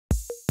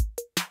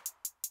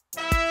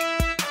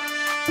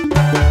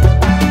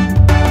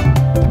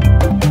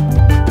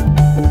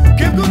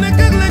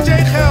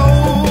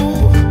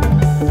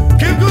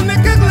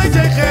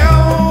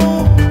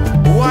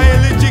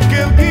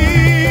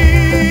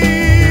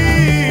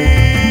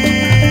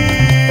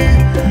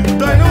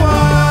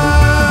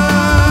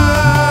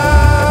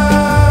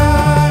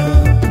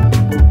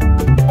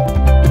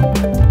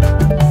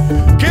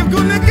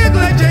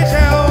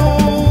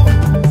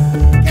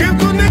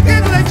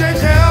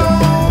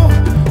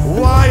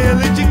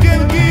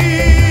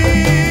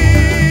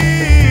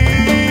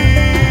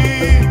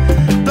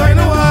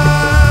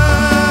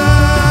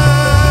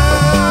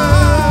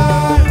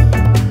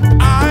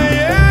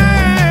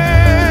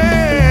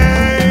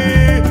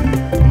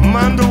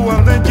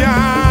war na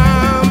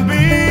jaam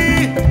bi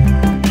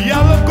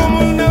yàlla ko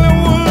mu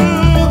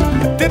nelawul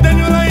te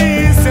dañu lay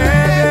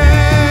seet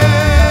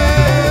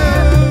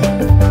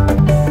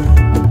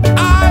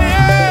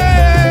aye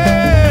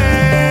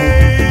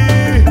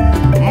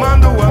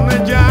mandu war na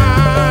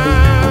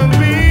jaam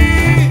bi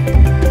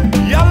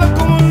yàlla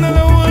ko mu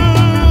nelawul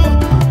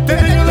te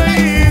dañu lay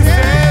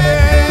seet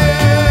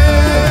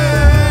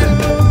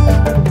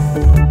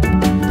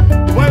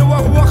booy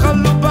wax waxal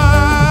lu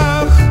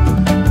baax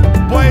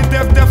booy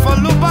def defal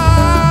lu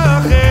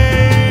baax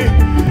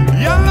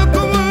yàlla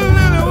ko mu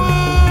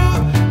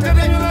nelawul te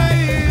dañu lay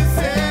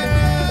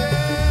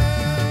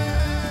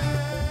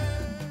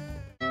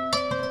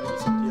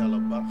sant yàlla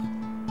bu baax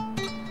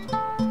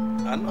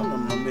ah non non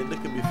non mais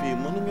dëkk bi fii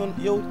mënuñoon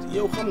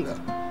yow xam nga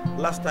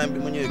last time bi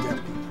ma ñëwee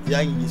Gambie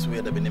yaa ngi gis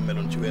weeda bi ni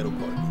meloon ci weeru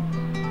koor gi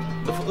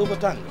dafa ëpp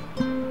tàng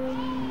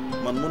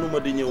man mënuma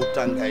di ñëw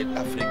tàngaay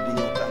Afrique di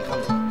ñëw tàng xam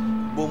nga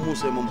boo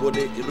muusee moom boo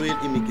dee royal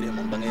immigré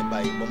moom da ngay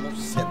bàyyi ba mu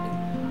sedd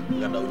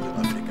nga daw ñëw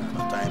Afrique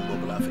ndax time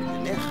boobu la Afrique bi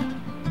neex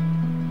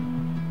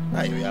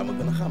ah yow yaa ma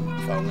gën a xam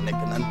faaw nga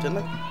nekk nante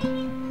nag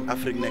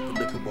Afrique nekk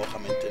dëkk boo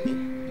xamante ni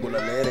bu la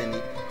leeree ni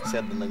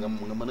sedd na nga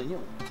mën a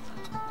ñëw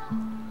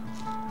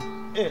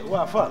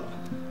waa Fall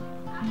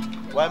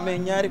waaye mais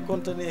ñaari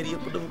conteneur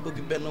yëpp dama bëgg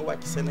benn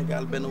wàcc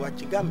Sénégal benn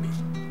wàcc Gambie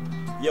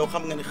yow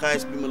xam nga ni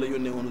xaalis bi ma la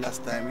yónnee woon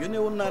last time yónnee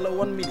woon naa la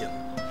 1 million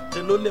te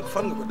loolu lépp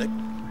fan nga ko teg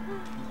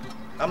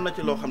am na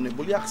ci loo xam ne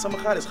bul yàq sama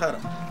xaalis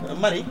xaaral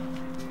Marie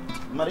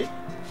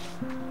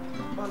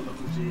baal ma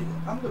tuuti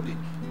am nga big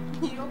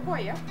yow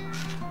kooyam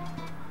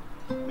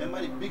mais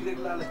Marie big rek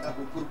laa lay àbb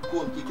pour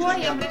kóor ci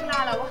kooyam rek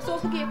laa la wax soo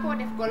bëggee koo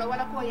def golo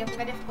wala kooyam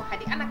nga def ko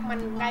xadi anak man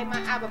ngay ma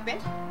aaba pen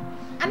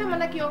ana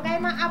man ak yow ngay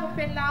ma aaba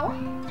pen laa wax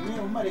mais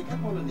yow Marie kan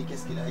moo la ni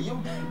qu'est-ce qu'il a yow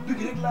big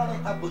rek laa lay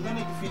àbb nga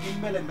nekk fii di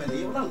mele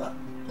yow lan la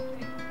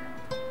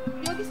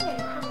yow gis nga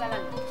yow xam nga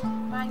lan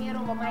maa ngi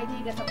romba maay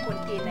dégg sa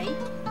container yi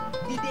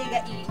di dégg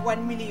i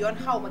 1 million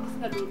xaw ma gis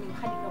nga loolu ñun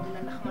xadi nga mun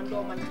a ndax man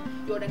doo ma nax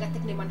yow da nga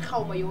teg ne man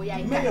xaw ma yow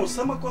yaay mais yow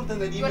sama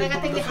conteneur yi yow da nga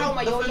teg ne xaw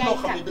ma yow yaay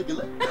xam ne dëgg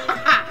la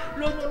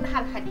loolu noonu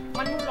naxal xadi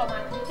man mun loo maa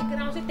nax yow si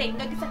gannaaw si tey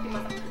nga gisati ma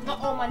sax nga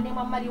oo ma ne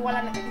ma mari wala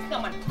naka gis nga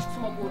man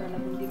suma góor la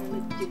mun dina la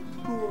jël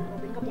dóor ma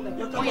bi nga bëgg a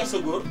yow kan sa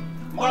góor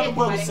maa ngi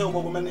boobu sew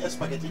boobu mel ni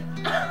spaghetti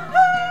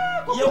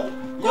yow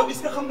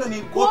est-ce que xam nga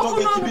ni boo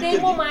toogee ci biir kër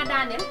gi moo maa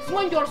daaneel su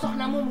ma njool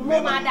soxna moom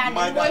moo maa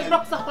daaneel mooy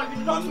dog sa xol bi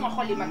di dog suma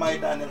xol yi mag may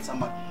daaneel sa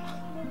mag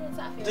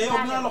te yow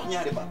dinaa lox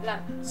ñaari baat lan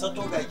sa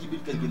toogaay ci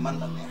biir kër gi man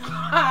la neex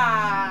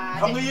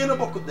xam nga yéen a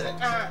bokk direct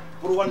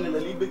pour wan ne la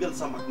liy bëggal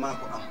sa mag maa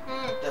ko am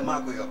te maa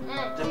ko yor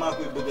te maa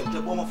koy bëggal te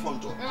boo ma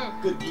fontoo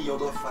kër gi yow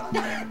doo fanaan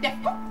def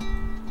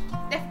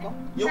ko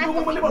yow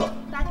boobu ma li ma la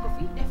taaj ko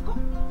fii def ko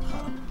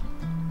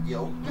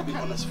yow to be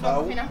honest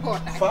faaw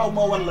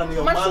ma wan la ne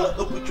yow maa la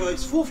ëpp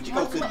choice foofu ci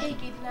kaw kër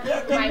gi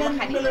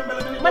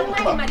man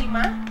maay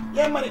marima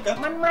yaay marika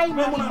man maay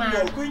marima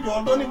kuy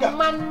njool dooni gàtt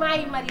man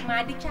maay marima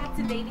di caat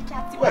si ndey di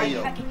caat si waay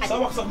yow sa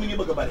wax sax mi ngi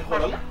bëgg a bari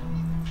xoolal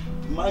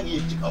maa ngi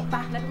yéeg ci kaw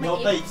baax na yow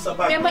tey sa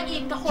baag mais ma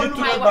yéeg nga xool lu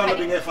may wax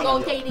yow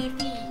tey de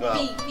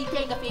fii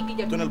tey nga fee ngi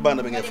jëm tunnel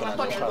bande bi ngay fanaan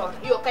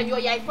yow kañ yow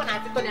yaay fanaan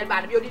si tunnel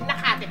bande bi yow di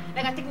naxaate da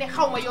nga teg ne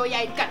xaw ma yow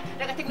yaay kan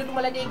da nga teg ne du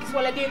ma la dee gis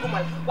wala dégguma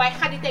la waaye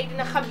xadi tey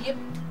dina xam yëpp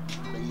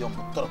day yomb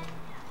trop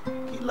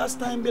kii last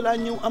time bi laa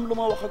ñëw am lu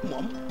ma wax ak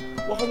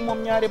moom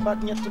ñaari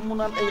baat ñett mu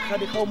naan ay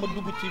xadi xaw ma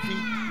dugg ci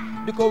fii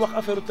di ko wax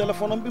affaire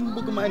téléphone am bi mu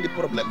bëgg maa indi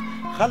problème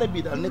xale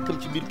bii daal nekkam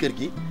ci biir kër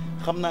gi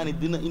xam naa ni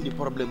dina indi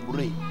problème bu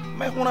rëy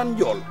mais mu naan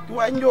njool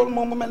waaye njool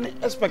moom mu mel ni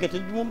spaghetti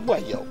bi moom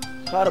waaye yow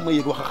xaaral ma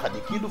yëg wax a xadi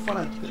kii du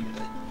fanaan ci kër gi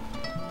tey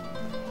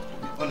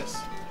honest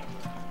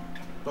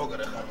tooga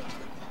rek xaaral ci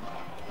kër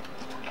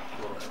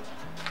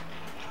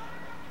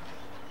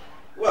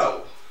gi waaw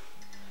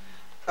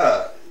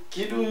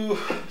kii du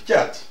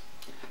caat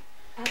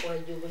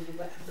waaye jóge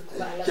juba dëkk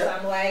ba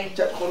Alassane waaye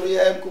caat xolu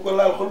yaayam ku ko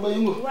laal xol ba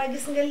yëngu waa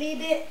gis nga lii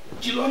de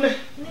ci loo ne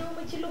néew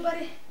ma ci lu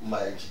bari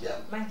maa ngi ci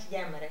jàmm maa ngi ci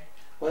jàmm rek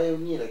waaye yow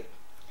nii rek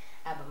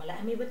ba ma la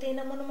amee ba tey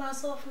na mënuma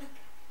soof nag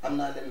am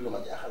naa leen lu ma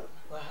jaaxal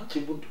waaw ci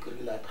buntu kër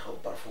gi laa taxaw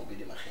parfum bi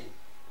di ma xëy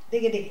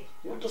dégg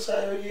yow te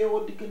saa yoo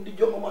yeewoo di gën di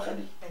jonga ma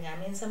xadi dangaa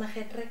meen sama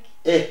xeet rek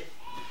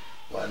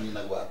waa nii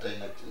nag waa tey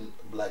nag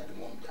blague bi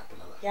moom jàpp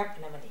na la jàpp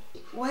na ma de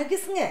waa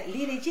gis nga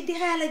lii de ci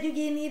dixaa la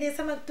jógee nii de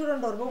sama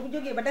turandoor boobu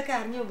jógee ba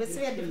Dakar ñëw ba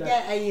Suède di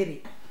jaay ay yére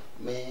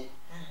mais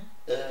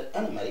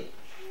ana Marie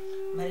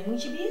mu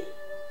ngi ci biir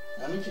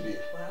mi ngi ci biir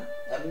waaw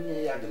bi ñu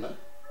ñëwee yàgg na noonu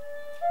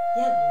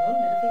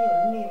dafa ñëw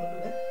rek nuyu ma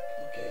dugal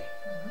ok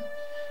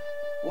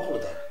waxu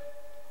dara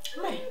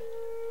Marie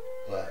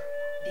waaw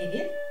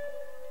déedéet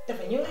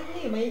dafa ñëw rek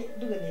nuyu may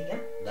dugal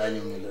néegam daa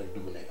ñëw nii la rek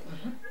dugg néegam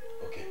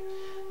ok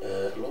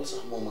loolu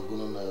sax moom a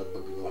gënoon a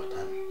bëgg ñu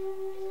waxtaan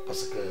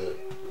parce que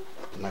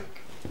nag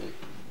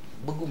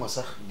bëgguma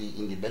sax di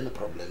indi benn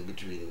problème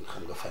between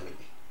xam nga famille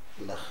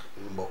bi ndax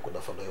mbokk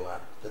dafa doy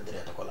waar te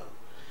deret ko la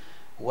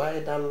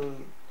waaye daal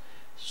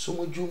su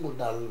ma juumul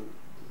daal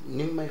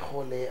ni may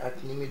xoolee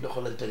ak ni muy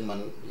doxalante ak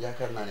man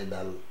yaakaar naa ne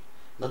daal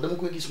ndax dama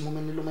koy gis mu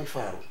mel ni lu may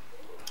faaru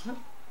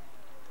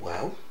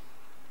waaw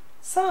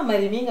sama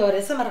mari mii nga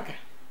waree sama rakka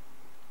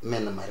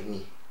mel na ma rek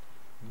nii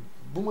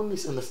bu ma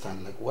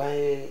misunderstand nag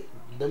waaye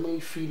damay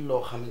feel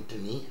loo xamante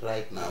ni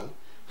right now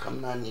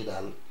xam naa ni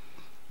daal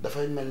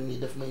dafay mel ni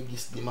daf may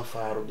gis di ma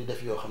faaru di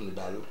def yoo xam ne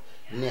daal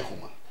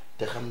neexuma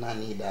te xam naa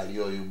ni daal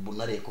yooyu bu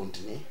naree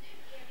continuer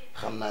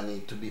xam naa ni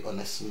to be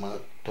honest ma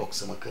toog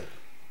sama kër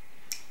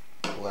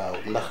waaw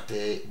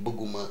ndaxte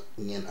bëgguma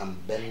ngeen am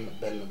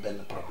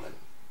benn problème.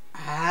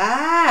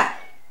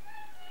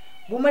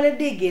 bu ma la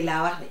déggee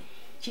laa wax de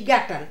ci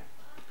gàttal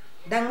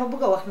danga ma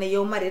bëgg a wax ne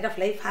yow Marie daf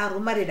lay faaru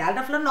Marie daal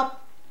daf la nopp.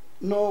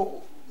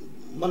 non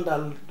man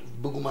daal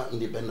bëgguma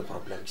indi benn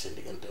problème seen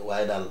diggante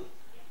waaye daal.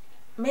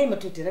 may ma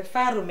tuuti rek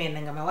faaru mel na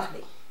nga ma wax de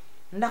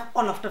ndax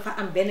olof dafa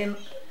am beneen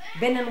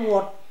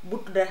woot bu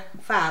tudda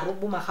faaru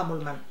bu ma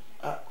xamul man.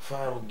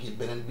 faaru gi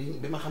beneen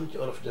bi ma xam ci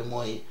olof de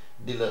mooy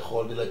di la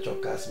xool di la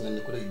cokkaas mel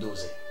ni ku lay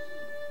dosé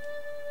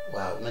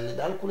waaw mel ni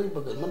daal ku lay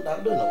bëgg man daal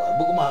doy na waar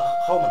bëgguma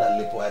xaw ma daal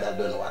lépp waaye daal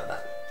doy na waar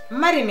daal.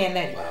 Marie mel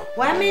na de.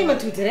 waaw may ma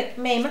tuuti rek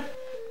may ma.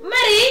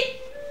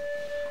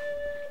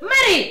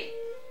 Marie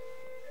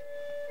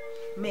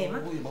may ma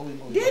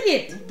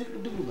déedéet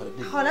déglu ma rek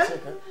xoolal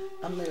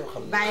am na yoo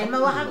xam ne bàyyi ma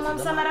wax ak moom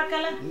sama rakk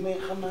la mais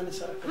xam naa ne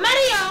sa rakk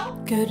Mario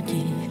kër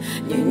gi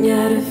ñu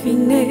ñaar fi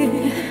ne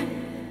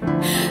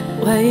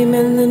waaye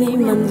mel na ni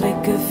man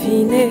rekk fi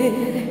ne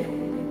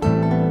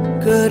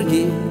kër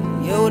gi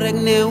yow rek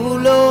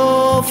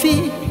newuloo fi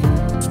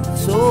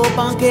soo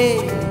banque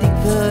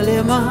dikkale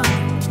ma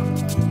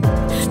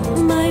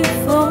may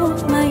foo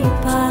may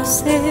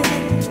paase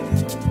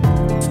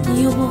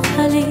yóbbu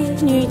xale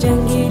ñuy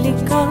jàngi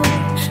l'école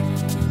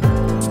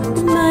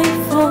may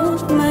foo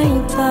may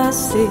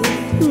paase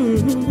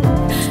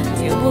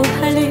yóbbu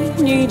xale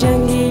ñuy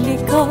jàngi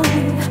l'école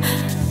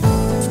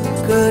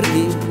kër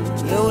gi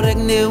yow rek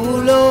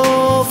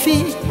newuloo fi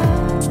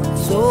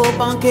soo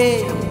banque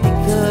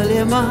dikkale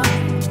ma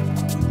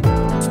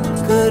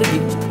kër gi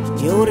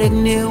yow rek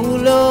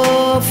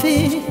newuloo fi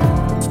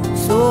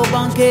soo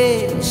banque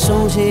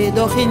changé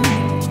doxin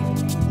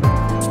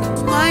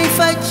may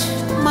faj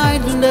may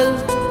dundal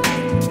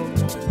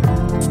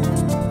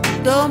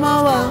dooma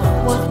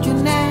wax ju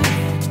neex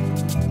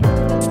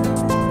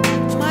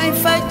may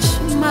faj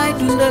may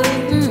dundal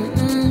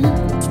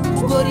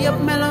góor yëpp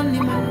meloon ni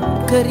man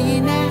kër yi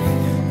neex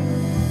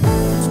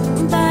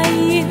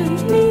bàyyi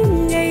li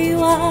ngay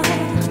wax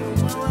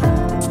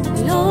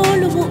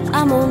loolu mu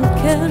amoon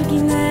kër gi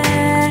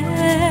neex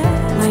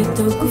may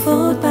togg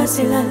fóot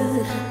passé la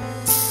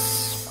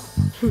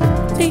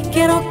te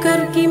keroog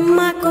kër gi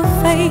maa ko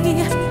fay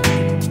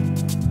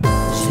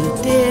je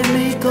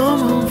t'aimais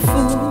comme un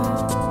fou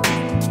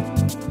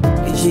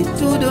et j'ai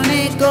tout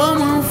donné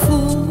comme un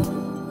fou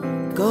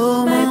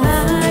comme bye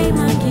bye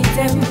maa ngi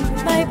dem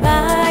bye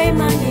bye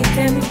maa ngi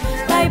dem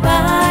bye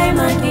bye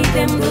maa ngi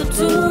dem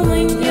dootuma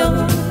ñëw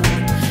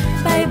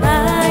bye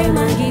bye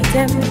maa ngi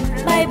dem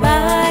bye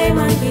bye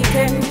maa ngi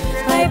dem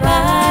bye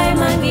bye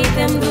maa ngi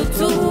dem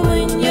dootuma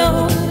ñëw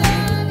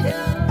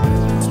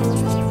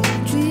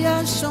tu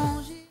as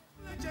changé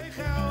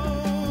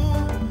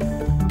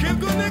Keur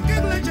gu nekk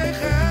ak la cay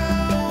xew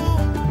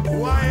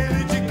waaye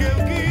li ci kër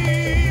gi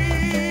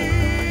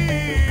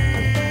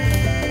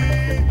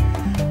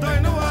doy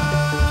na waar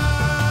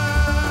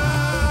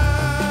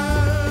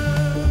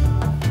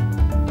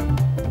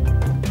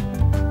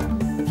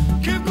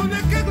Keur gu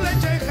nekk ak la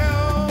cay xew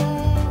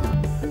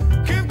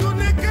Keur gu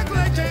nekk ak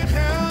la cay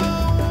xew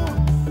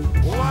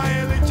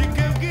waaye li ci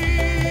kër gi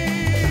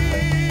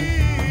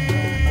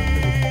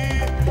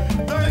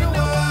doy na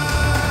waar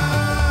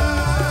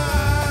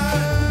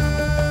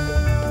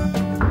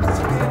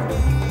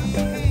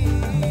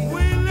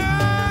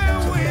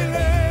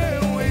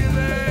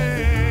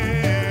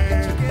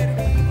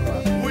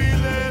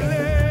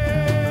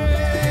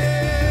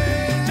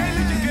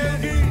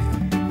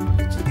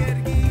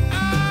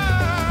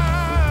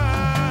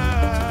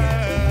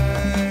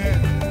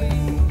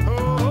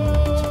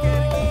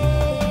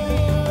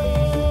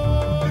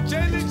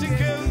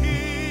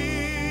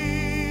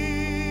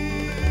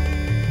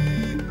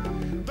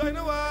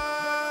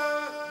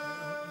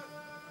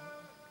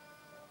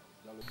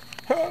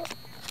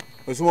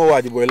suma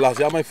waaji booy laas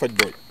yaa may faj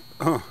booy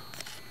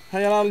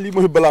xanaa lii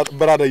mooy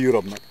baraada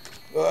Europe nag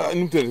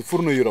nu mu tudd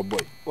fourneau Europe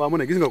booy waaw mu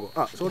ne gis nga ko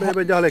soo demee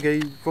ba jaaxle kay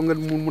foog nga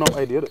mun a am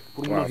idée de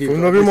pour mun a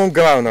fourneau bi moom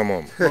garaaw na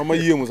moom ma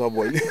yéemu sax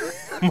booy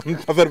man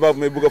affaire baa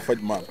may bëgg a faj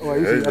maan waaw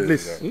at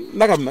least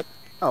nakam nag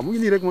mu ngi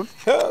nii rek man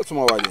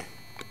suma waaji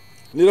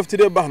lii daf ci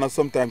dee baax nag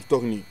sometimes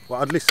toog nii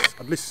waaw at least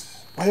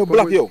waaw yow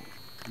Black yow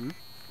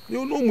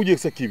noo mujjee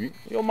sa kii bi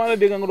yow maa la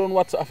dégg nga doon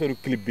waat sa affaire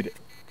clip bi de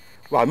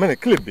waaw ma ne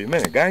clip bi ma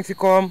ne gaa ngi si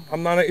kawam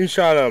xam naa ne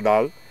incha allah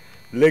daal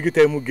léegi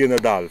tey mu génn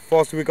daal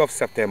first week of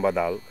September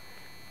daal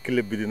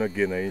clip bi dina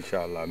génn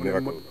incha allah.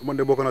 man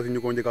de bokk naa si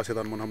ñu ko njëkk a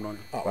seetaan man xam naa ne.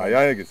 waaw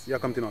yaa ngi gis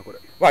yàkkamti naa ko de.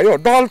 waaw yow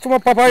doxal suma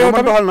papa yow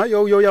tamit doxal na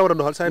yow yaa war a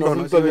doxal saa yi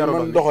doxal na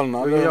man doxal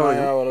naa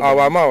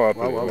waaw maa war a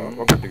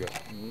diga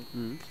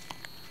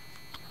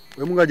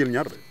mu ngaa jël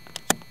ñaar de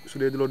su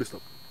dee di loo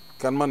disturb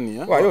kan man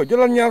nii waaw yow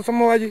jëlal ñaar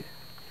sama waa ji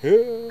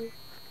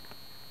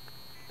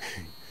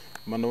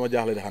man dama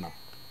jaaxle de xanaa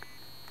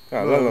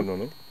waaw lan la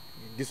noonu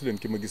gis leen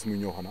ki ma gis muy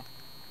ñëw xanaa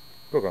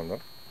kooku la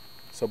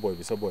sa boy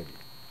bi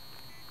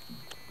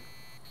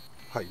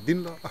hay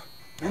din la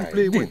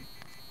play boy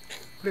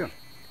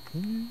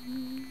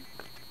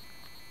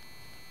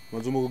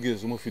man su ma ko gisee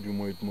su ma fit bi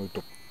mooy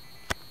topp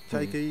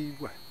caay kay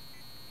waay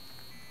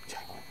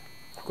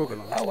kooku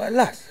la waaw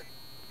laas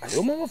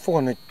yow moom ma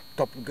foog ne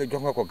topp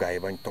jox nga ko gars yi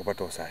bañ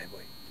toppatoo saay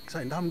booy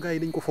saay ndax am gars yi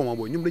dañ ko fooma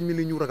booy ñoom dañ mel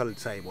ni ñu ragal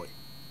saay booy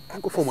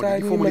dañ ko fooma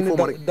saay di ñu fooma mel di ni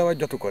fooma rek dawa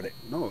jotu ko de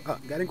non gars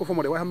yi dañ ko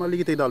fooma de waaye xam naa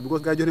léegi tey daal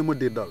because gars yi jox ne ma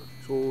déet daal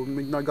soo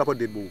naa gàppa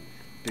déet boobu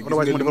te gis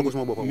otherwise ma defal ko nga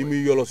suma boppam ni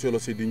muy yolos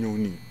di ñëw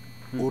nii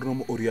óor na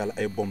ma óor yàlla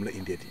ay bom la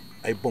indeeti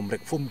ay bom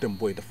rek foo mu dem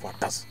booy dafa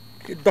tas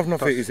kii dof na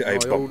fee isi ay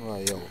bom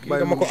waaw yow kii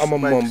dama ko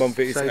amam moom ba mu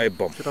fee isi ay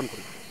bom seetaan ko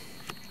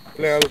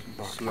leel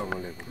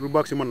asalaamaaleykum lu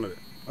baax si man la de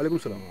aleykum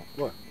salaam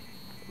waaw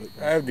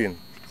ayib din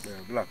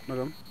black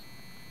nagam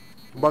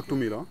back to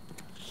me la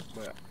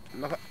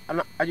naka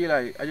ana aji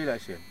laay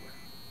seen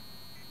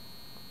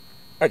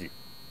aji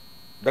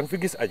da nga fi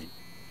gis aji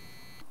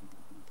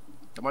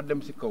dama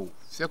dem si kaw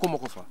fekkuma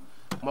ko fa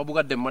ma bugg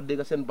a dem ma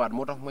dégg seen baat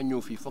moo tax ma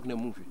ñëw fii foog ne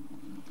mu ngi fi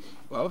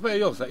waaw ba fay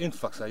yow sax in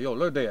fact sax yow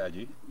looy doyee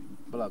aji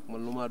black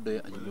man lu ma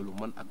doyee aji loolu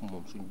man ak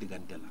moom suñ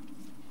diggante la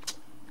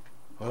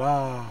voilà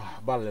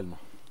baal leen ma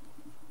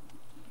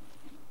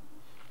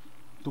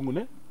tungu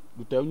ne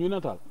du teew ñu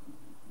nataal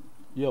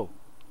yow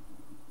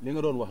li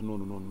nga doon wax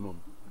noonu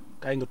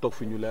kaay nga toog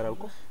fi ñu leeral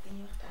ko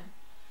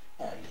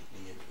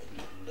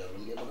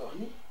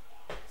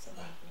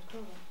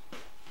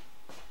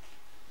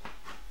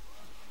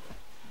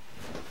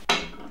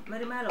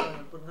Mari maa la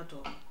woon pour nga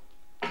toog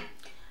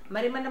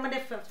Mari man dama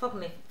def foog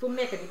ne fu mu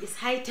nekk nii it's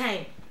high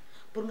time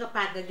pour nga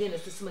paak nga génn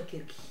ci suma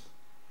kër gi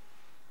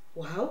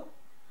waaw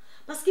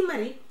parce que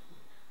Mari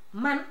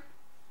man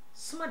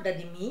suma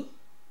dadi mii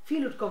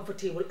feelut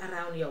comfortable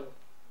around yow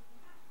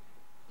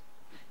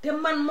te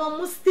man moom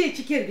mu stay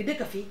ci kër gi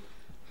dëkk fi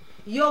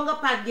yow nga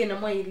paak génn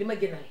mooy li ma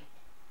gënal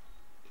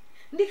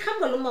ndi xam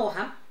nga lu ma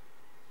waxam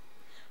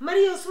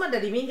Mari yow suma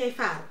dadi mii ngay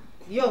faaru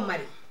yow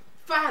Mari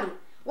faaru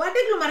waa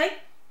déglu ma rek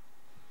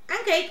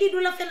ankay kii du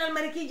la fenal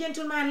Mari kii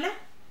gentleman la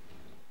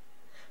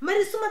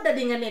Mari suma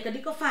dadi nga nekk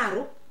di ko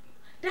faaru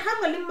te xam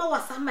nga lim ma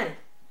wax sax Mari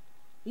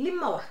lim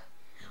ma wax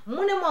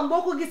mu ne moom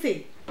boo ko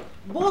gisee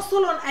boo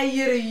soloon ay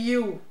yére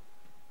yu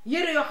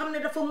yére yoo xam ne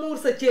dafa muur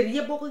sa cër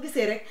yëpp boo ko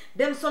gisee rek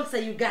dem sol sa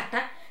yu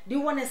gàtta di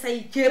wane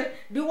say cër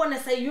di wane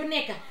say yu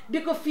nekk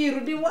di ko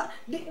fiiru di wax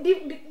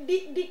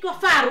di ko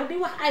faaru di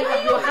wax ay wax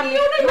yoo xam ne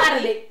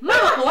Mari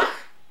maa ko wax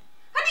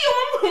hadi yow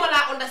ma mënuma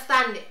laa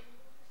understand de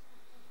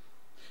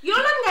yow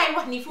lan ngay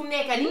wax nii fu mu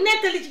nekk nii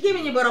nettali ci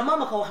gémmiñu borom moo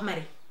ma ko wax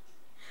Mari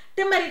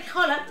te Mari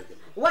xoolal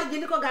wax ji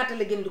li ko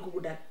gàttale gën di ko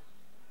guddal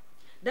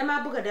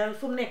damaa bëgg a dal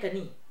fu mu nekk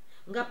nii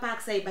nga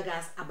paak say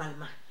bagage abal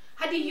ma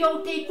hadi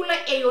yow tey ku la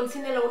eyoon si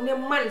nelaw ne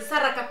man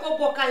saraka koo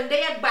bokkal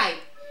ndey ak baay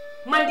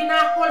man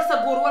dinaa xool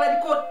sa góor wala di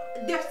ko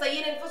def sa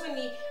yeneen façon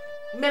yi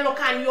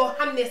melokaan yoo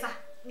xam ne sax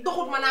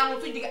doxut ma naa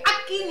moom suñ digg ak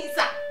kii nii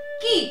sax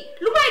kii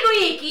lu may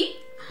doyee kii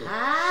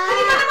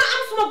hadi ma dama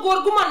am suma góor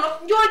gu ma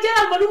nopp njool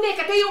jaral ma lu nekk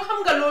te yow xam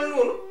nga loolu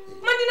noonu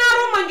man dinaa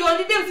romma njool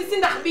di dem si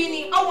ndax bii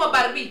nii aw ma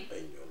bar bi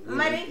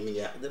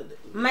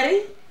Mari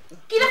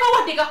kii dafa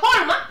wax dëgg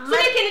xool ma su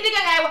nekkee ni dëgg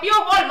ngay wax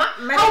yow xool ma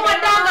xaw ma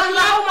daanga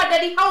xaw ma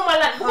dadi xaw ma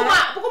lan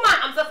bëgguma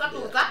am sa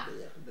tur sax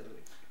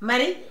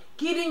Mari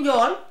kii di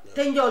njool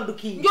te njool du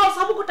kii njool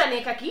sax bu ko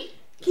tanee ka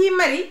kii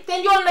Mari te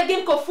njool na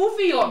gën ko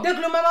fuufi yoon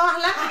déglu ma wax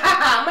la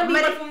man di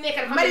man fu mu nekk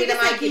dafa Mari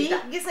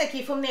gis nga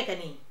kii fu mu nekk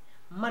nii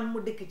man mu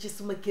dëkk ci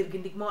suma kër gi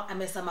ndig moo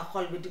amee sama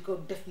xol bi di ko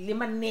def li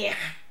ma neex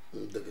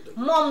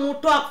moom mu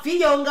toog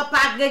fii yow nga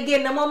paak nga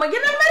génn moom ma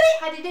gënal Mari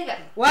hadi dëgga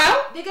waaw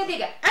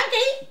dëgga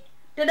ankay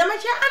te dama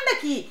ci ànd ak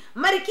kii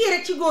Mari kii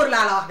rek ci góor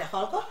laa la wax de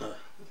xool ko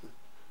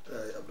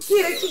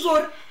kii rek ci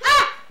góor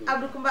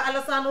Abdou Kumba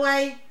Alassane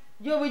waaye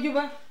jóoba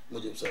juba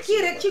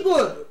kii rek ci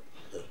góor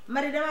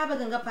Mari damaa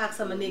bëgg nga paak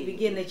sama néeg bi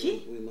génn ci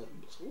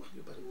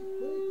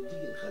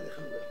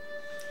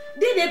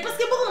déedéet parce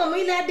que bëgguma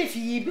muy laa def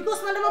yii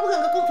because man dama bëgg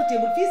nga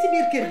comfortable fii si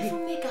biir kër gi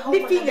di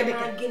fii nga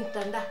dëkk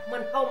gënta ndax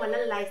man xaw ma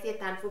lan laay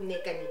seetaan fu mu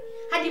nekk nii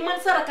hadi man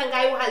saraka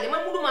ngay waxal de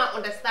man mënuma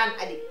understand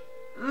hadi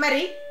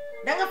Mari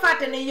danga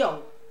fàtte ne yow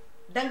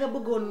danga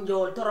bëggoon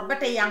njool torop ba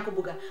tey yaa ngi ko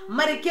bëgga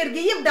Mari kër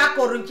gi yëpp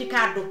d'accorduñ ci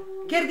kàddu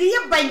kër gi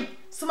yëpp bañ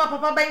suma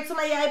papa bañ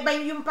suma yaay bañ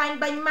yumpaañ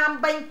bañ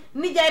maam bañ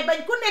nijaay bañ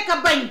ku nekk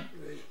bañ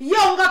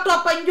yow nga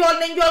toppa njool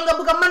ne njool nga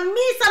bëgga man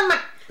mii sa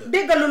mag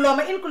déggalu loo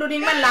ma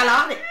including man laa la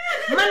wax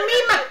de man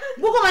mii mag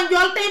bëgguma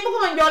njool tey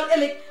bëgguma njool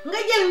ëllëg nga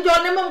jël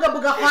njool ne moom nga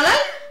bëgg a xoolal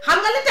xam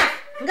nga li tax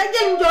nga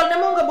jël njool ne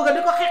moom nga bëgg a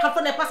di ko xeexal fu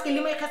ne parce que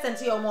li muy xesen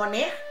si yow moo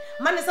neex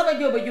man ne sama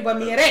jóoba juba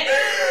mii rek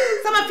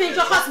sama fii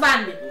ci xosbaan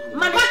bi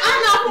man am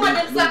naa fu ma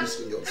dem sax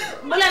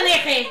bu la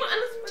neexee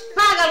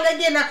paagal nga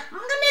génn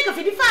nga nekk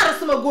fi di faaru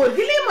suma góor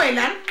gi lii mooy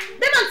lan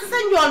demal si sa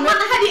njool man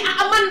hadi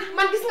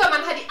man gis nga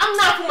man hadi am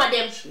naa fu ma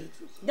dem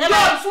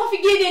njool su ma fi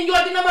génnee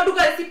njool dina ma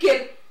dugal si kër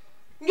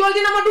njool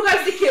dina ma dugal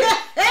si kër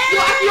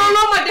yow ak yow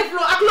loo ma def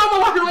loo ak loo ma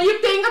wax loo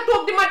yëpp tey nga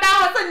toog di ma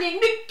daawa sa néeg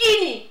ndig kii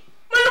nii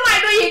man lu may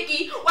doyee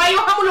kii waaye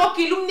yow xamuloo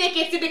kii lu mu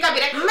nekkee si dëkk bi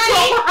rek.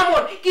 soo ko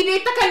xamoon kii day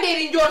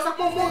takkandeeri njoor sax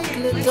moom moo.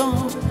 Le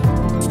temps,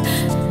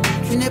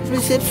 tu n'es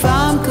plus cette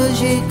femme que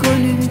j'ai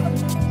connue.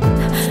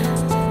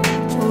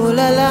 Oh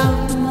là là,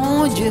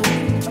 mon Dieu,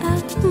 Ah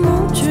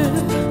mon Dieu,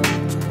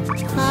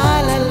 ah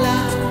là là,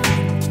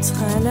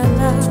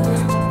 tralala,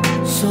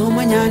 soo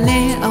ma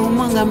ñaanee aw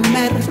ma nga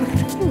mer.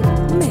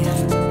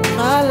 merde,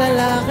 Ah là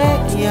là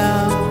rek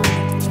yow.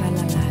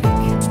 tralala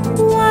rek.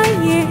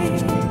 Waaye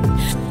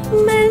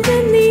mel na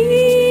ni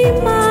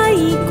may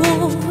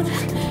góor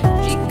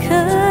ci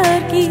kër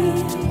gi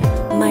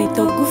may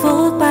togg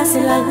foo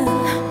paase la.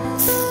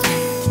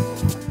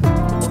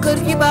 Bu kër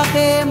gi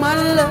baaxee man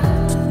la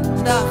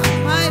ndax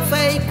may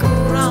fay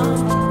courant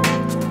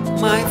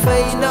may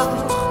fay ndox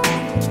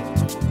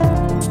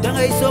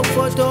dangay soog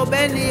photo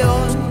benn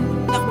yoon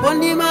ndax bon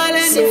ni maa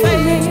leen di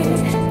fay.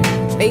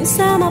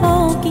 Pensama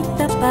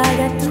boquita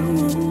paga tú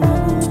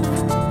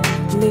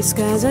mis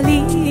gasolí.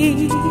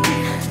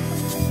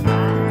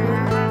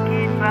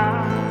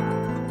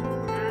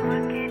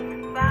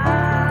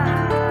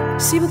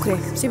 S'il vous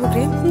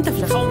plaît, não te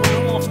flash. xaw ma lu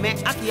ma wax mais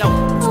ak yow.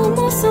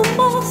 Almoço,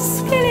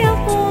 que ele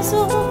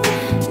almoço.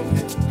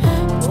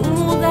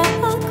 Vamos dar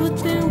pouco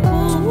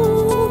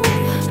tempo.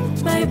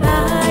 Bye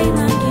bye,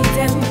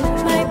 manguitem.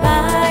 Bye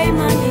bye,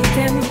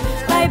 manguitem.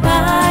 Bye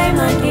bye,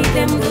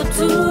 manguitem do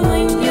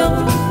tunho.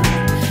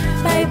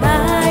 Bye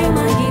bye,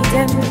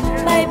 manguitem.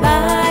 Bye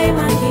bye,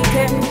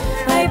 manguitem.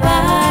 Bye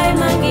bye,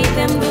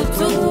 manguitem do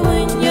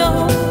tunho.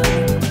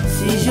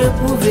 Si je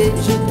pouvais,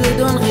 je te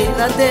donnerais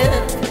la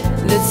terre,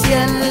 le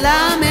ciel,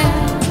 la mer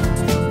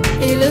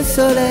et le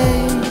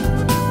soleil.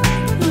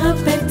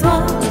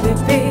 Rappelle-toi,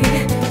 bébé,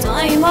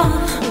 toi et moi,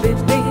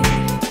 bébé,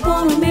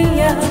 pour le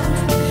meilleur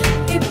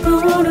et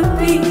pour le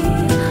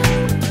pire.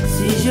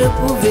 Si je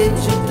pouvais,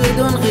 je te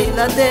donnerais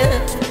la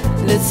terre,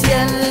 le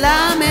ciel,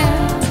 la mer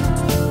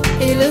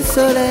et le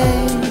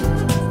soleil.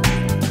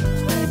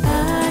 Bye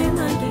bye,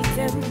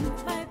 manguitem.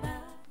 Bye bye.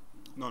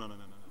 non non non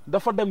non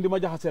dafa dem di ma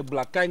jaxasee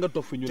black kaay nga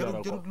toog fi ñu leeral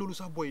ko jarut loolu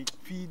sax booy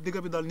fii dëgg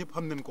bi daal ñëpp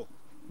xam nañ ko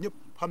ñëpp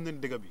xam nañ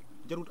dëgg bi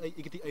jarut ay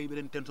équité ay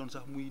beneen tension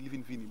sax muy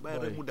lifin fii nii bàyyi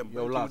rek mu dem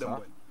yow bàyyi laa mu dem sax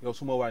booy. yow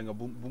suma waay nga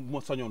bu ma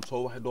sañoon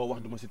soo waxee doo wax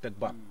du ma si teg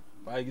baat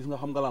waaye gis nga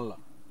xam nga lan la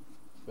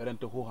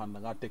werante xuuxaan da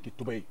ngaa tekki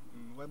tubéy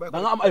waaye bàyyi ko da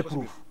nga am ay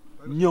proof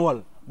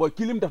ñëwal booy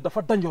kii lim def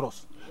dafa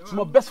dangereux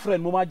suma best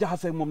friend mu maa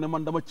jaxasee moom ne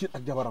man dama ciit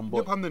ak jabaram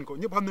booy ñëpp xam nañ ko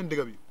ñëpp xam nañ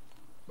dëgg bi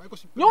bàyyi ko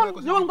si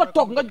ñëwal nga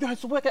toog nga joxe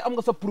su fekkee am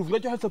nga sa proof nga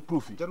joxe sa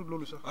proof yi jarut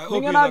loolu sax li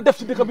ngeen a def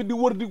si dëkk bi di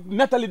wër di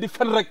nettali di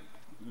fen rek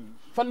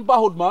fen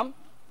baaxut maan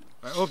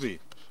waaye Opi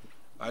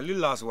waaye li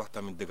laas wax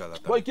tamit dëgg la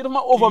tamit. booy kii dafa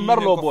ma over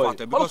merloo booy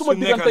wala suma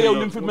diggante yow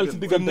li mu fi mel si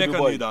diggante bi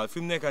booy daal fi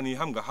mu nekk nii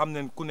xam nga xam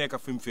nañ ku nekk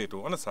fi mu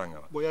féetoo ana sànga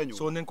la boo yaa ñëw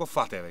soo nañ ko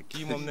fàtte rek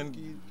kii moom nañ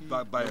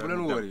bàyyi bu leen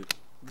wóori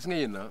gis nga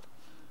yéen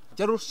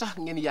jarul sax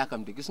ngeen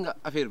yaakamte gis nga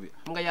affaire bi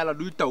xam nga yàlla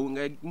duy taw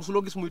ngay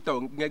musuloo gis muy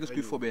taw ngay gis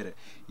kuy fobeere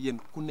yéen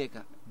ku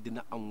nekk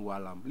dina am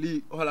wàllaam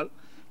lii xoolal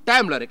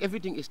time la rek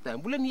everything is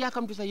time bu leen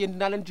yaakamte sax yéen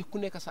dinaa leen jox ku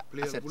nekk sa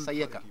asset sa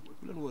yekka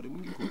bu leen wóori mu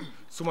ngi ko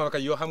suma la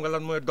kay yoo xam nga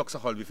lan mooy dog sa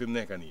xol bi fi mu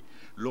nekk nii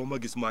loo ma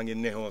gis maa ngi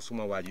neexoo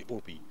suma waa ji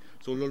Opi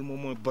soo loolu moom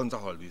mooy bon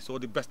sa xol bi soo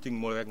di best thing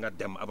mooy rek nga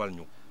dem abal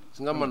ñu gis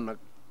nga man nag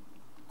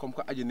comme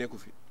que aji nekku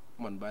fi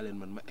man bàyyi leen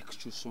man ma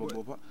excuse suma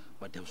boppa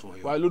ma dem suma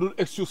yoon waaye lu dul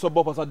excuse sa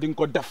bopp sax di nga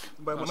ko def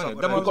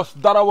dama because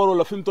dara warul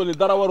la fi mu toll nii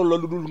dara warul la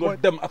lu dul nga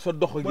dem ak sa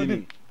dox gi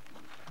nii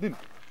din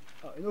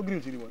ah ñoo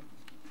grill si ni mooy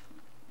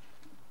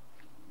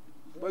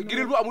booy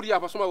giril bu amul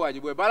yaafa suma waa ji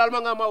booy balal ma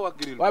nga ma wax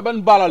giril waaye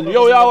ban baalal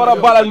yow yaa war a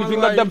baalal nit yi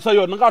nga dem sa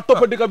yoon na ngaa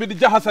toppa dëkk bi di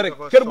jaxase rek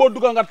kër boo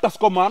dugga nga tas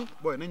ko maan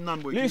booy nañ naan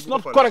booy lii is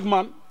not correct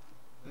man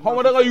xaw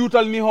ma da nga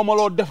yuutal nii xaw ma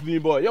loo def nii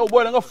booy yow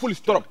booy da nga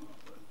fulis trop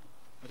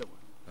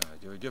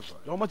jërëjëf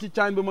yow ma ci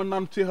caañ bi man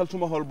naan séexal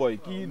suma xol booy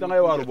kii da ngay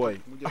waaru booy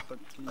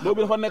boobu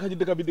dafa nekk ci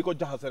dëkk bi di ko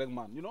jaxase rek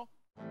man you know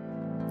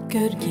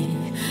Keur Gui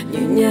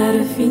ñu ñaar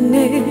fi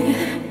ne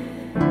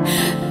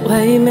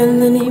waaye mel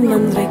na ni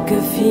man rek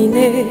fi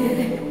ne.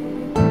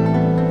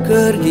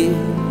 Keur Gui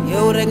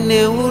yow rek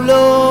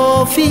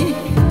newuloo fi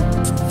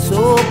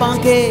soo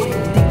banquee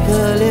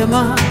dikkale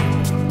ma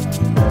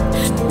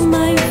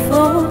may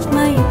fo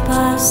may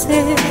passé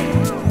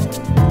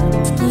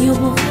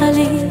yóbbu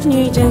xale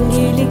ñuy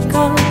jàngi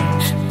l'école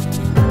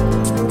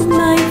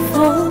may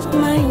fo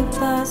may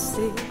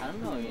passé. I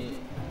don't know.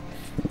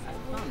 I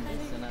found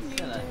this and I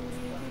feel like,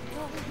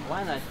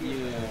 why not you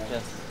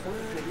just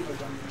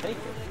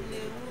take it?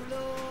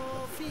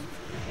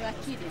 You are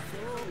kidding.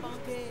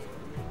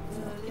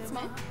 It's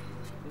mine.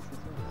 This is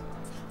yours.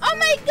 Oh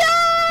my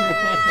god!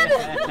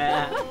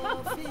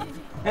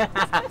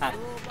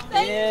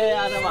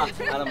 Yeah, Adama.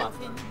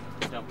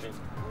 Jump in.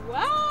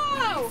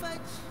 Wow!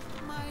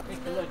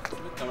 Take a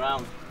look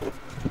around.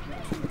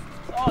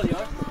 It's all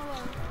yours.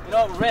 You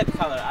know, red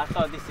color. I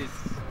thought this is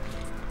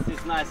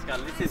nice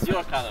color. This is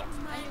your color.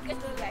 And you get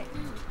it right.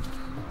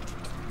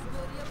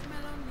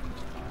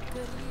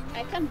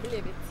 I can't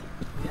believe it.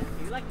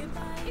 Yeah, you like it?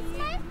 It's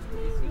mine.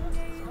 It's yours.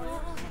 It's all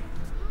yours.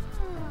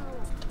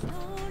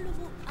 loolu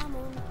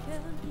amoon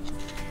kër gi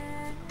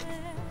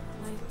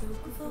may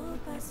togg foo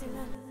passé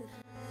la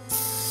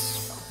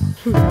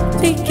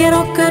Te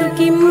quiero Keur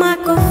Gui maa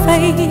ko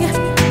fay.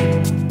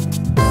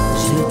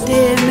 Je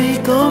t'ai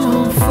aimé comme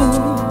un fou.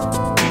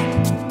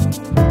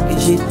 Et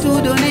j'ai tout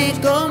donné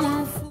comme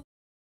un fou.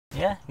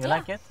 Yeah, you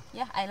like it?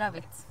 Yeah, I love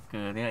it.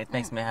 Good. You know, it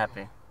makes me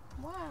happy.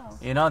 Wow.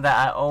 You know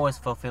that I always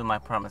fulfill my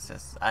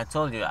promises. I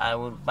told you I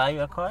would buy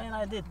you a car, and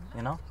I did.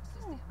 You know,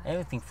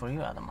 everything for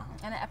you, Adama.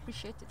 And I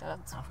appreciate it a lot.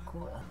 Of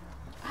course.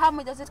 How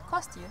much does it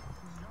cost you?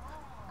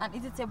 And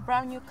is it a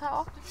brand new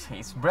car?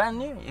 It's brand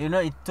new. You know,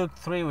 it took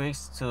 3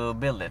 weeks to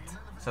build it.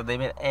 So they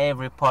made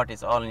every part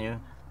is all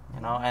new.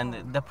 You know,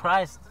 and the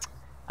price,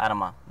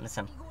 Adama,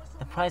 listen,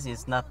 the price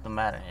is not the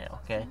matter here,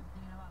 okay?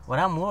 What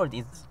I'm worried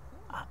is,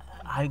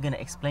 how are you gonna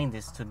explain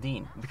this to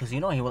Dean? Because you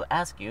know he will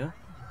ask you.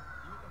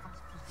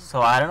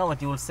 So I don't know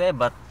what you will say,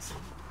 but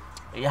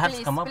you have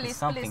to come up with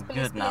something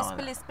good now.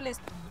 Please,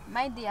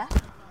 my dear,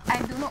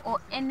 I do not owe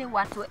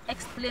anyone to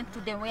explain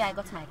to them where I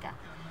got my car.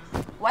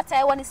 What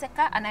I want is a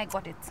car, and I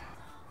got it.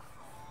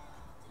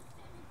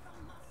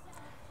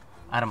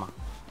 Adama,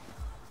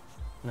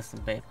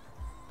 listen, babe.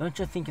 Don't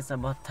you think it's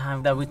about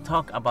time that we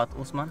talk about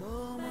Usman?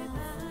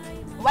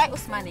 Why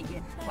Usman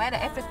again? Why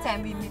that every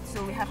time we meet,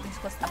 so we have to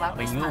discuss about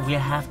Usman? We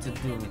have to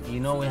do it.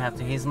 You know we have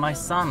to. He's my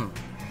son.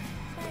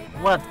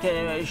 What?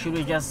 Should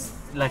we just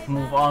like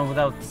move on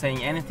without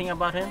saying anything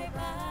about him?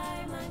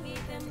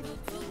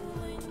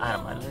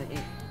 Adama,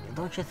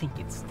 don't you think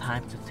it's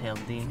time to tell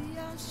Dean?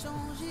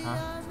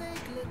 Huh?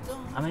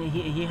 I mean,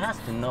 he has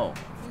to know.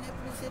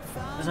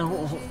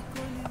 Listen,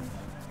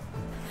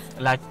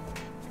 like,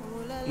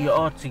 you're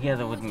all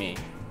together with me,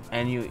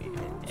 and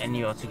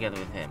you're together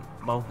with him.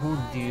 But who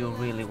do you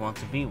really want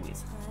to be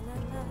with?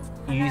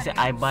 You say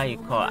I buy a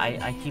car,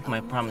 I keep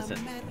my promises,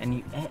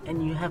 and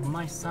you have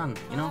my son.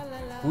 You know,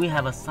 we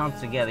have a son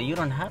together. You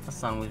don't have a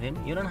son with him.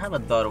 You don't have a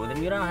daughter with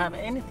him. You don't have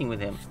anything with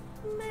him.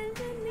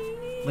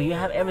 But you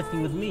have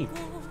everything with me.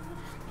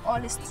 All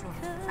is true,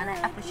 and I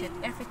appreciate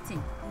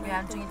everything you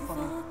are doing for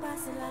me.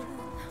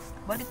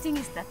 But the thing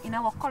is that in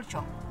our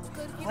culture,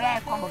 where I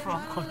come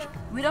from,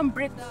 we don't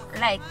break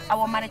like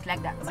our marriage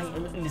like that. But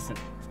listen,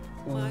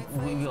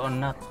 we are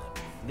not.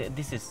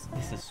 This is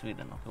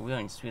Sweden. Okay, we are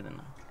in Sweden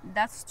now.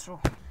 That's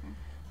true.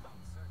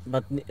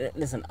 But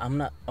listen, I'm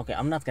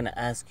not gonna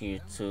ask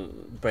you to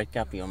break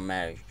up your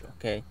marriage.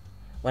 Okay,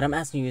 what I'm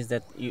asking you is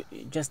that you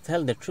just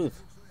tell the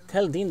truth.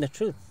 Tell Dean the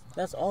truth.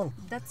 That's all.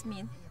 That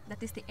means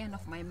that is the end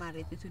of my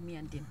marriage between me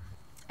and Dean.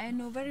 I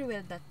know very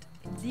well that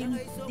Dean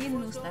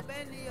knows that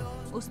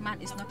Usman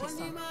is not his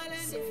son.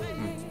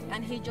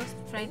 And he just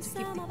trying to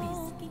keep the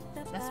peace.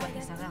 That's why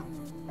he's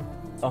around.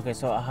 Okay,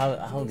 so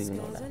how do you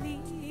know that?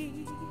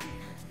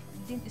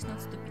 Dean is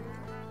not stupid.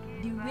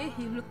 The way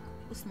he looked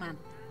Usman,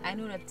 I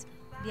know that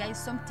there is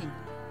something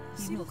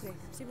he knows,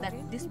 that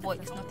this boy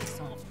is not his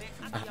son.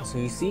 So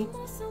you see?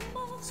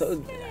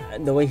 So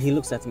the way he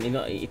looks at me, you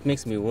know, it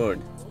makes me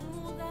worried.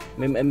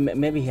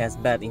 Maybe he has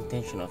bad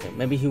intention of it.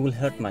 Maybe he will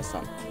hurt my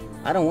son.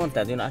 I don't want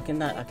that, you know. I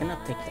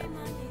cannot take that.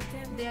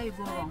 There you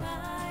go wrong.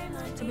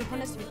 To be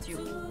honest with you,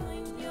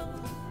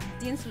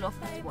 Dean's love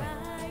that boy.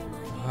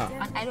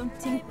 And I don't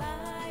think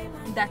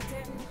that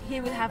he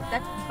will have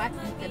that bad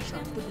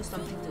intention to do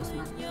something to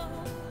Usman.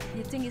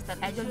 The thing is that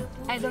I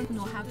don't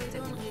know how to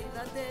tell him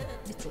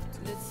the truth.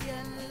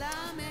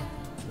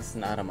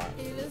 Listen, Adama,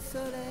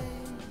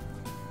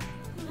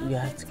 you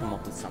have to come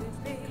up with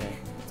something, okay?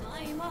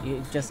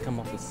 You just come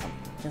up with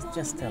something.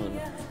 Just tell him.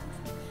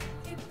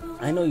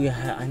 I know you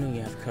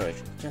have courage.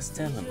 Just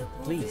tell him,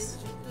 please.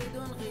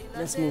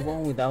 Let's move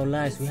on with our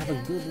lives. We have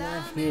a good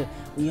life here.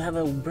 We have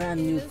a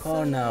brand new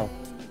car now.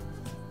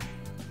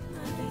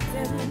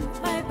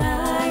 Bye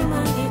bye,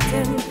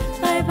 mangitem.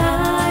 Bye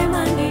bye,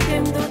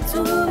 mangitem. Do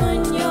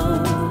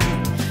tumanyo.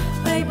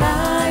 Bye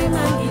bye,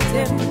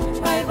 mangitem.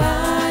 Bye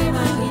bye,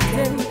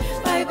 mangitem.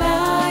 Bye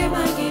bye,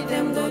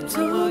 mangitem. Do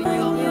tumanyo.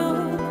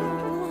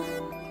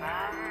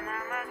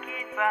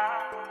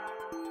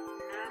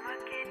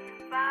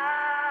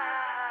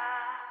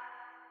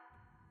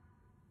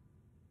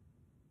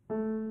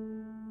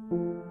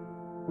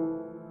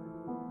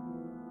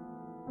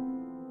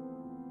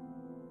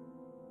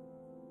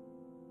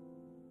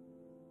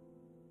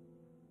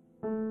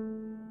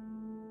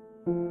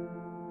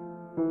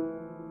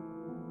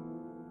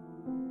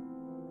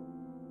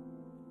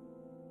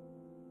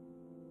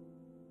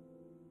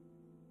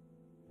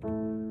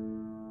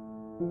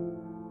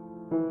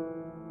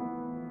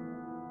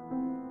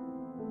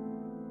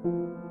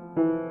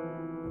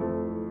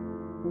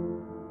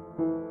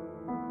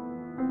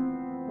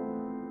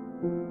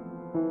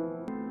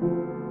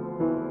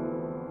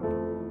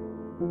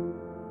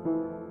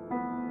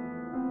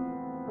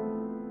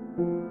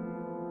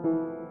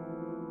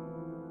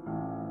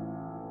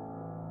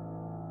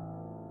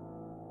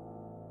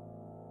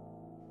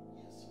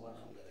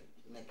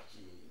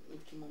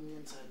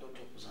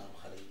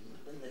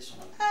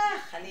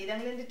 xale yi da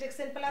nga leen di teg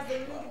seen place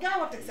dañu leen di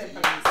gaaw a teg seen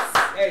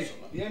place.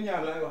 yéen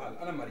ñaar laay waxal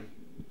ana Marie.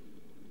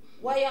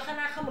 waaye yow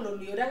xanaa xamuloo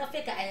lu yow da nga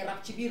fekk ay rab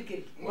ci biir kër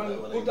gi. man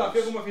pourtant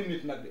fekkuma fi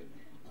nit nag de.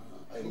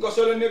 bu ko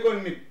soo leen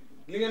nekkoon nit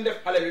li ngeen def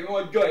xale bi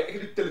ma jooy ak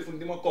di téléphone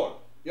di ma kool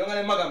yow nga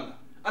ne magam na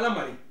ana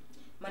Marie.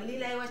 man lii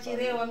lay wax ci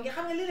réewam nga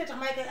xam nga lii la tax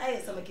may koy aye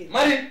sama kër.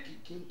 Marie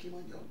kii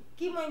mooy njool.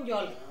 kii mooy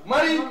njool.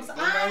 Marie man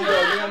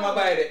njool di ngeen ma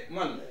bàyyi de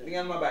man di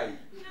ngeen ma bàyyi.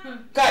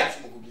 kaay su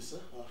ma ko gis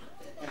sax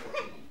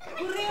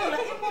ku réew la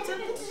important.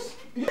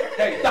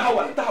 hey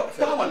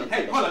taxawal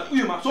hey xoolal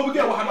uyu ma soo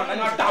bëggee wax man da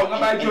nga taxaw nga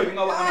bàyyi jooy bi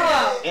nga wax man.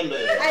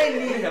 ay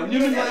lii ñu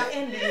ñu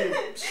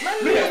man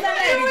lii da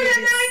ngay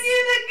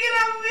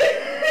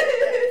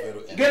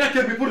génn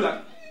kër bi pour lan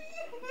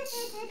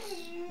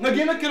nga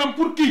génn këram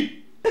pour kii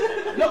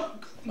yow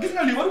gis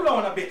nga lii waru la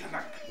woon a bett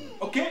nag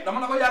ok dama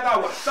la ko yàgg a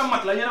wax sa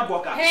mat la yéen a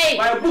bokkaat.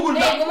 waaye bëggul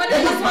na bu ma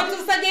dégg suma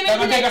tur sa gémmiñ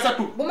dama dégg sa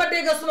tur. bu ma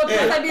dégg suma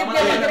tur sa biir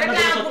gémmiñ rek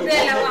laa ko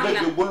dee la wax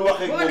la. bul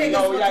waxee bu ma dégg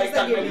yow suma yaay tur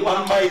sa kan gémmiñ.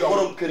 man maay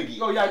borom kër gi.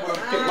 yow yaay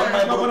borom kër man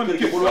maay borom kër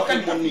gi bul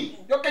waxee moom nii.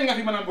 yow kañ nga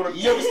fi mën a borom.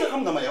 yow est-ce que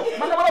xam nga ma yow.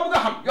 man dama la bëgg a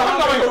xam. yow xam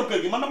nga ma yow borom kër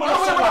gi man dama la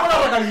dama soxla la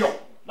ragal yow.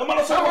 dama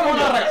la soxla dama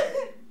la ragal.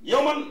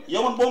 yow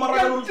man boo ma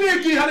ragalul. yow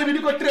kii xale bi di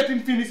ko traité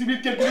fii nii si biir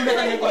kër gi ñu nekk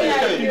ngeen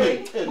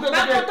ko ba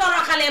ko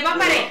toroxalee ba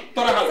pare.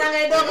 toroxal sa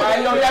ngay doog a waaye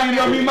yow yaa ngi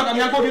yow mii magam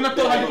yaa ngi ko dina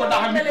toroxal di ko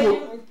daaxal nit góor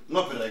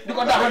noppi rek di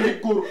ko daaxal nit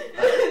góor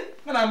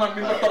nga naan man mi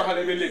nga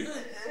toroxalee ba léegi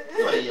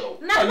waaye yow.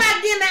 na maa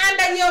génn ànd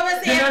ak yow ba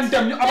seet. dinañ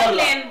dem ñu abal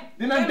la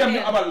dinañ dem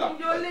ñu abal la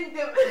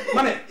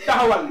ma ne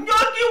taxawal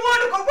ñoo kii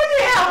wóodu ko bu ñu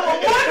xeex ko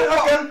wóodu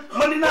ko.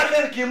 man dinaa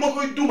xeex kii moo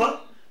koy duma.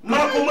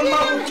 maa ko mën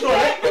maa ko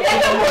doole.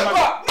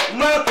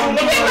 maa ko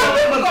mën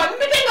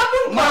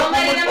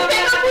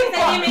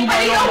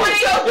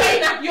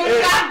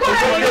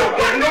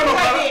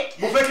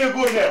bu fekkee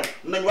góor nga yow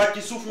nañ wàcc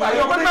ci suuf. waaw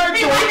yow man maa ngi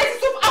ci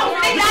suuf amul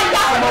dañ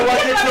laa ma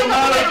wàccee ci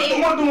maa la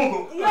duma duma ko.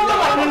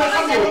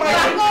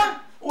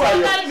 waaw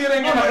yow lii rek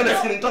ngeen ma def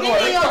si taxawal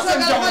rek parce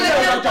que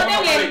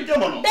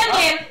jamono dem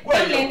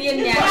leen yéen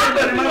ñaar.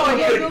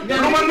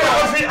 lu ma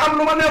neexul fi am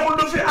lu ma neexul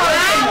du fi am.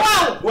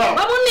 waaw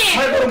ba mu neex.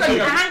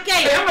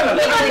 kay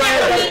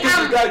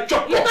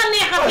li ko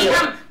neex a fi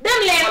am dem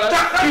leen.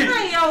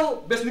 yow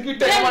bés ni ki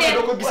tey ma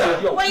doo ko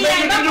gisaat yow. waaye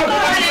yaay ba ko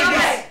waxee ba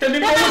pare. te ni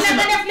nga ko wësi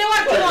nga def li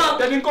war ci moom.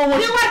 te ni nga ko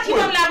wësi li war ci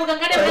moom laa bëgg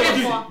nga def ko def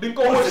ko. di nga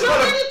ko wësi yow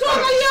dañuy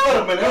toogal yow.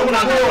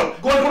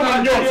 góor pour man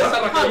ñool sax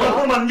góor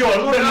pour man ñool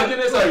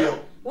yow.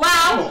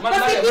 waaw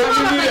parce que kii moo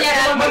ma ko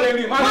jaral moo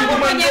ma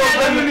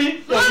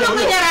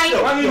ko jaral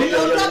yow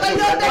toogal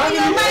yow dañuy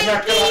yow bàyyi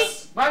kii.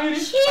 maa ngi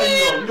nii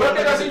yow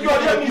dëgg si yow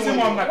yëpp si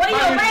moom nag. waaye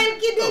yow bàyyi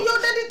kii di yow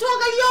dañuy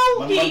toogal yow.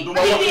 kii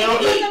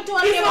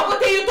moo ko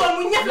téye tool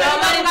mu ñëpp la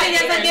bari bari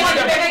sa gémmiñ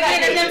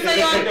dem sa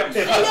yoon.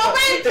 yow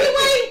bàyyi kii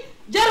way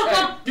jaru ko.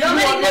 yow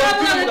ma ne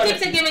dama bëgg a teg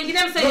sa gémmiñ gi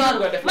dem sa yoon.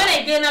 ma ne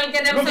génnal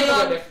nga dem sa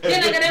yoon.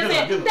 génnal nga dem sa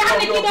yoon te xam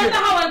ne kii doon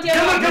taxawal ci yow.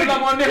 kii doon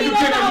taxawal ci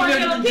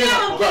yow kii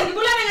amul kii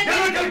bu la ne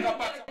nga